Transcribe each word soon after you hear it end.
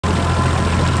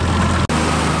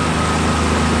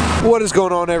What is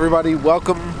going on, everybody?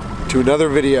 Welcome to another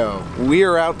video. We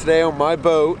are out today on my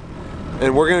boat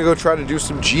and we're gonna go try to do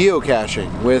some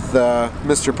geocaching with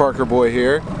Mr. Parker Boy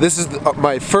here. This is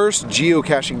my first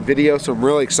geocaching video, so I'm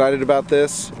really excited about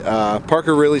this.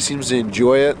 Parker really seems to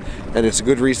enjoy it, and it's a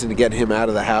good reason to get him out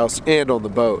of the house and on the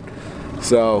boat.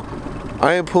 So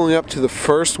I am pulling up to the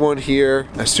first one here.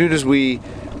 As soon as we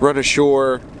run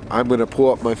ashore, I'm gonna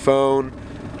pull up my phone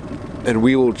and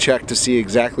we will check to see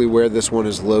exactly where this one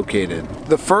is located.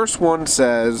 The first one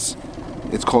says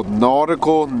it's called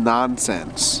Nautical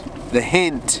Nonsense. The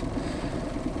hint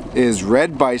is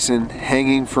red bison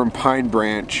hanging from pine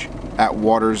branch at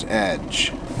water's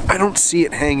edge. I don't see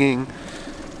it hanging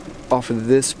off of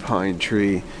this pine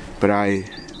tree, but I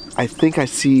think I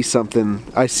see something.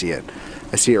 I see it.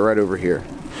 I see it right over here.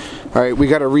 All right, we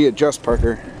gotta readjust,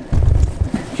 Parker.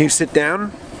 Can you sit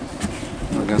down?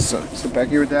 I'm gonna sit back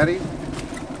here with Daddy.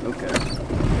 Okay.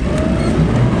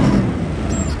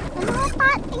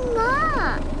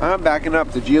 I'm backing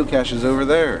up. The geocache is over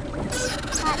there.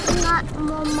 Backing up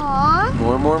more.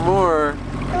 More.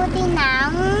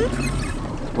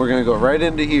 We're gonna go right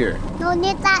into here. No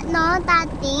need that, no,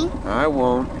 Daddy. I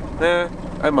won't.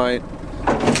 I might.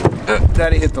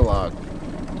 Daddy hit the log.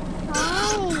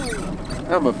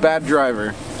 Why? I'm a bad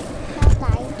driver.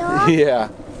 Yeah.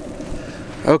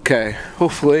 Okay.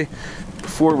 Hopefully,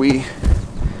 before we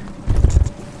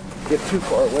get too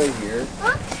far away here,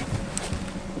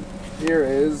 here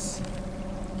is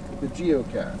the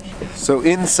geocache. So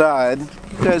inside,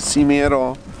 you guys see me at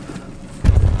all?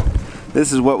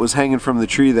 This is what was hanging from the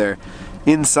tree there.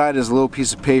 Inside is a little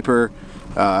piece of paper.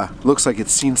 Looks like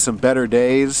it's seen some better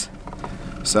days.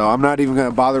 So I'm not even gonna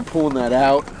bother pulling that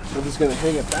out. I'm just gonna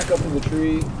hang it back up in the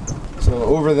tree. So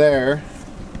over there,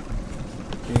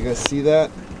 can you guys see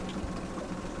that?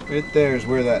 Right there is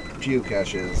where that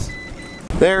geocache is.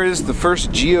 There is the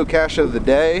first geocache of the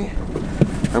day.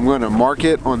 I'm going to mark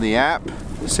it on the app,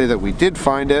 say that we did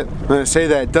find it. I'm going to say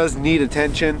that it does need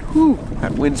attention. Whew,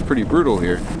 that wind's pretty brutal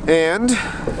here. And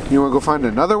you want to go find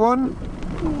another one?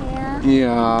 Yeah.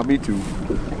 Yeah, me too.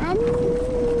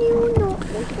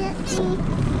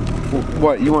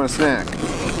 What, you want a snack?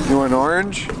 You want an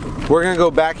orange? We're going to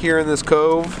go back here in this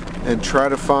cove and try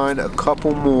to find a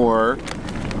couple more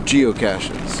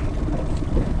geocaches.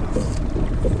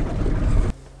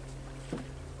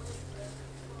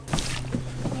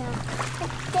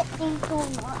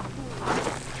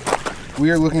 We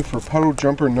are looking for puddle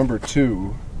jumper number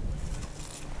 2.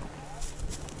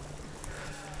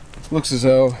 Looks as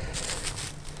though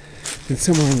it's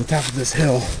somewhere on the top of this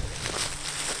hill.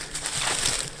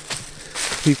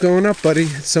 Keep going up, buddy.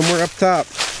 It's somewhere up top.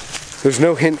 There's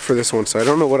no hint for this one, so I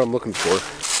don't know what I'm looking for.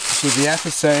 So the app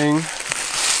is saying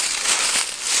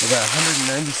about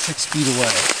 196 feet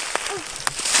away.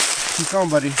 Keep going,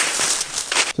 buddy.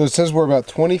 So it says we're about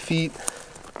 20 feet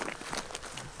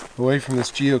away from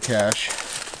this geocache.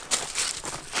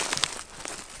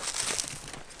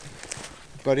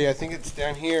 Buddy, I think it's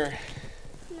down here.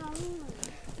 No.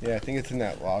 Yeah, I think it's in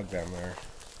that log down there.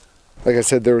 Like I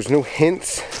said, there was no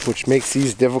hints, which makes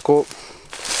these difficult.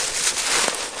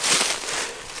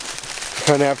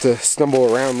 Kind of have to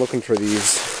stumble around looking for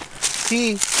these.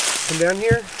 T, come down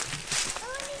here.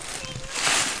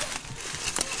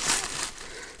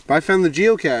 I found the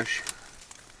geocache.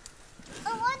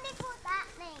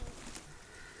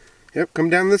 Yep, come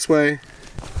down this way.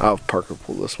 I'll have Parker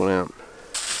pull this one out.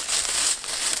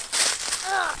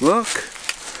 Look.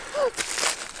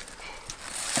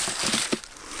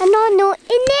 No in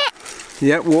it.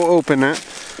 Yep, we'll open it.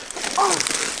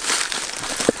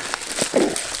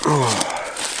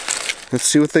 Let's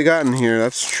see what they got in here.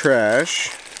 That's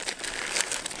trash.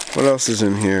 What else is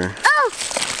in here?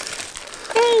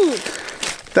 Hey.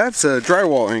 That's a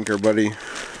drywall anchor, buddy.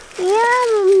 Yeah,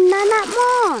 not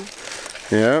more.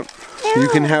 Yep. You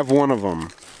can have one of them.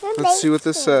 Let's see what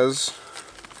this says.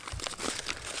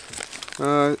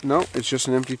 No, it's just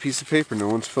an empty piece of paper. No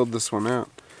one's filled this one out.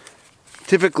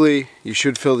 Typically, you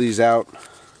should fill these out.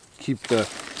 Keep the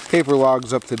paper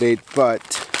logs up to date,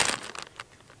 but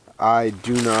I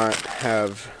do not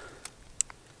have...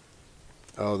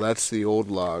 Oh, that's the old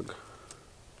log.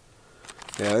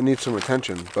 Yeah, that needs some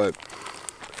attention, but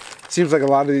it seems like a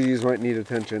lot of these might need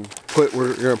attention.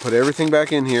 We're gonna put everything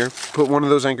back in here. Put one of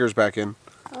those anchors back in.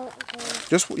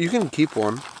 Okay. You can keep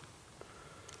one.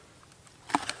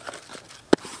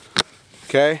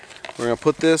 Okay, we're gonna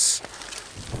put this.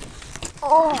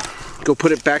 Go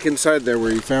put it back inside there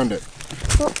where you found it.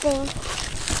 Okay.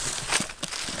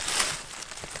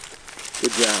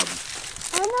 Good job.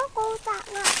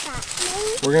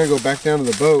 We're gonna go back down to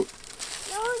the boat.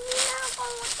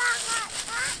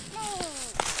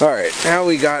 Alright, now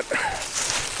we got a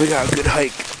good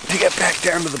hike to get back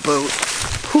down to the boat.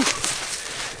 Whew.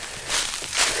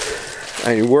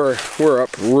 I mean, we're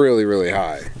up really, really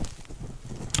high.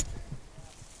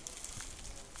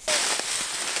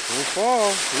 Don't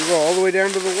fall. We go all the way down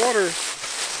to the water.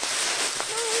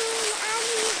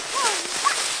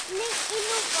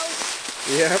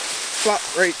 Yep, flop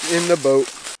right in the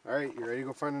boat. Alright, you ready to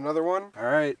go find another one?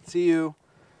 Alright, see you.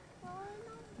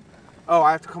 Oh,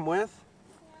 I have to come with?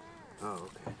 Oh,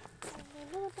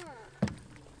 okay.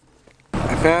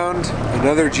 I found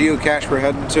another geocache we're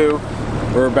heading to.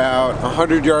 We're about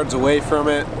 100 yards away from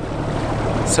it.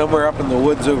 Somewhere up in the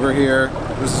woods over here.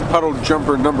 This is puddle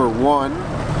jumper number 1.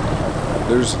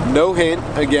 There's no hint.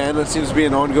 Again, it seems to be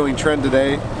an ongoing trend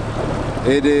today.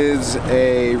 It is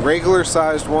a regular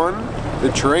sized one. The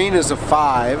terrain is a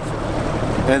 5.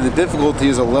 And the difficulty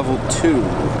is a level 2.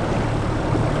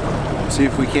 See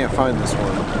if we can't find this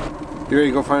one. You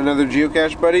ready to go find another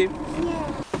geocache, buddy?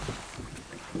 Yeah.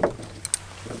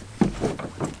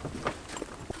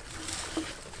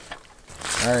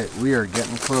 Alright, we are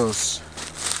getting close.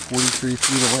 43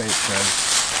 feet away, it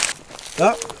says.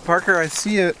 Oh, Parker, I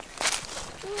see it.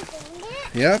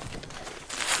 Yep.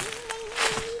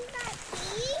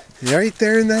 Right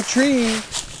there in that tree.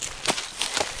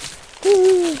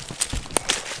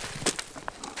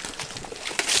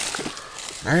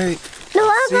 Alright. No,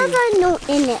 I got a note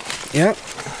in it. Yep.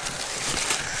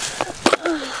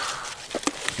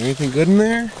 Anything good in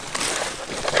there?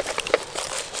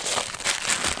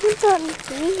 What's on the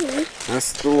tree?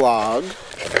 That's the log.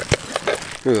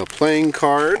 There's a playing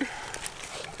card.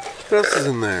 What else is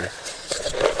in there?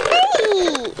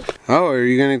 Hey! Oh, are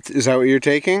you gonna? Is that what you're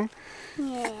taking?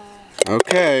 Yeah.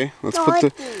 Okay. Let's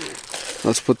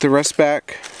put the rest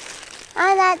back.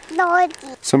 I like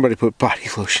naughty. Somebody put body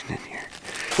lotion in here.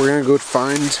 We're gonna go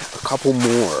find a couple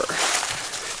more.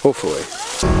 Hopefully.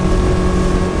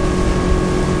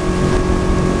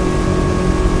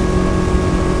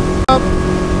 Up,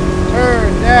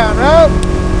 turn down, up.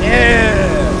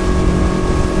 Yeah.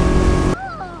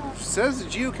 It says the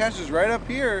geocache is right up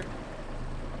here.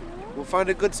 We'll find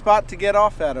a good spot to get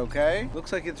off at, okay?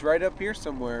 Looks like it's right up here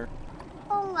somewhere.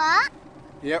 Oh, what?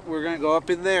 Yep, we're gonna go up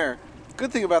in there.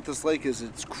 Good thing about this lake is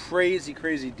it's crazy,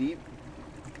 crazy deep.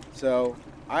 So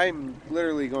I'm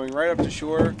literally going right up to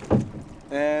shore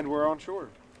and we're on shore.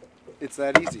 It's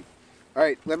that easy. All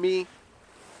right, let me,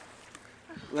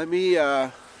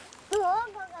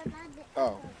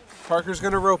 oh, Parker's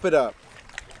gonna rope it up.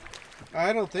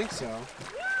 I don't think so.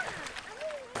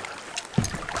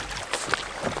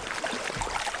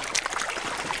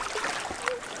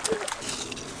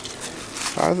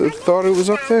 I thought it was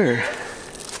up there.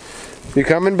 You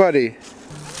coming, buddy?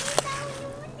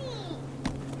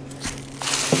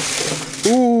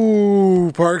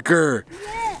 Ooh, Parker.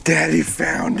 Yeah. Daddy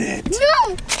found it. No!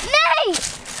 No!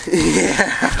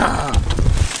 Yeah.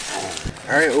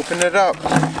 All right, open it up.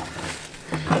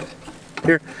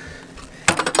 Here.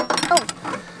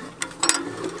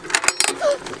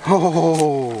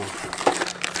 Oh.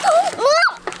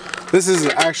 This is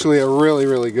actually a really,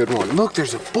 really good one. Look,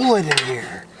 there's a bullet in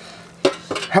here.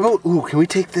 How about, ooh, can we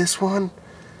take this one?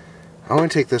 I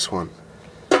want to take this one.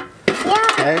 Yeah,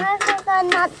 Okay. I'm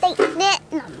not taking it.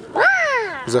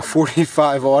 There's a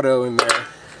 45 auto in there.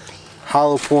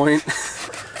 Hollow point.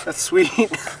 That's sweet.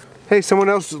 Hey, someone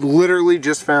else literally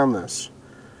just found this.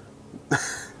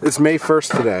 It's May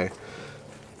 1st today.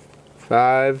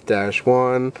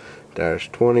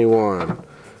 5-1-21.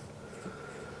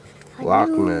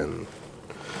 Lockman.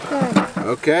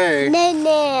 Okay.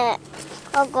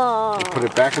 Put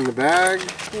it back in the bag.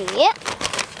 Yep.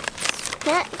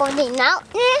 Not going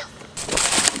out there.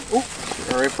 Oh,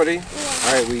 all right, buddy. Yeah.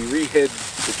 All right, we re-hid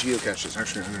the geocaches.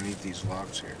 Actually, underneath these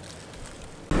logs here.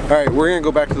 All right, we're gonna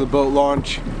go back to the boat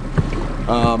launch.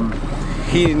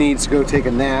 He needs to go take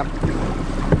a nap,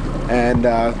 and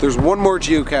there's one more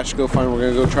geocache to go find. We're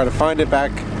gonna go try to find it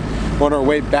back on our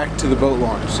way back to the boat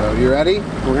launch. So, you ready?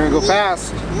 We're gonna go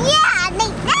fast. Yeah, they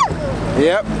know.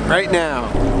 Yep, right now.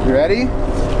 You ready?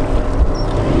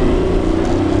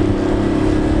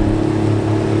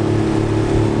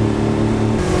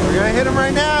 We're gonna hit him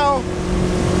right now.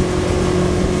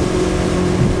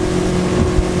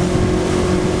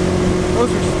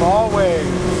 Those are small waves.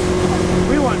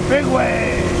 We want big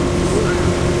waves.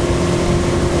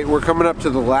 We're coming up to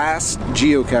the last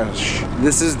geocache.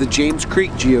 This is the James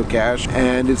Creek geocache,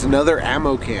 and it's another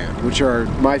ammo can, which are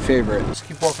my favorite. Just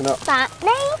keep walking up. That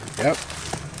name? Yep.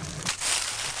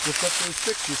 Lift up those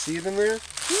sticks. You see it in there?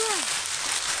 Yeah.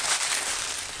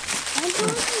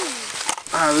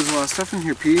 Ah, there's a lot of stuff in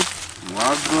here, Pete.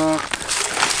 Logbook.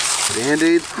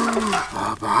 Band-Aid.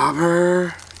 A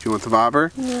bobber. Do you want the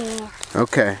bobber? Yeah.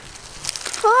 Okay.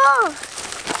 Oh,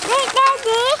 hey,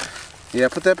 Daddy. Yeah,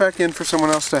 put that back in for someone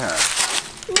else to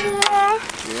have. Yeah.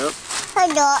 Yep.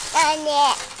 Hello,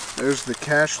 Daddy. There's the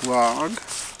cache log.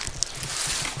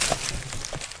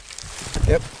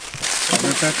 Yep. Put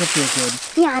that back up real good.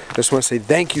 Yeah. Just want to say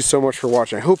thank you so much for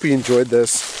watching. I hope you enjoyed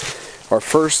this. Our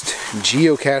first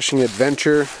geocaching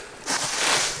adventure.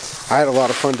 I had a lot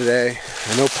of fun today.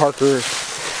 I know Parker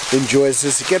enjoys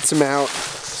this. It gets him out.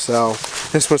 So I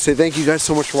just want to say thank you guys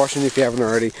so much for watching. If you haven't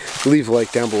already, leave a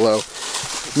like down below.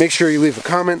 Make sure you leave a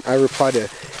comment. I reply to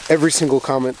every single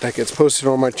comment that gets posted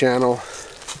on my channel.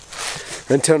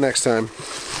 Until next time,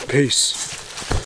 peace.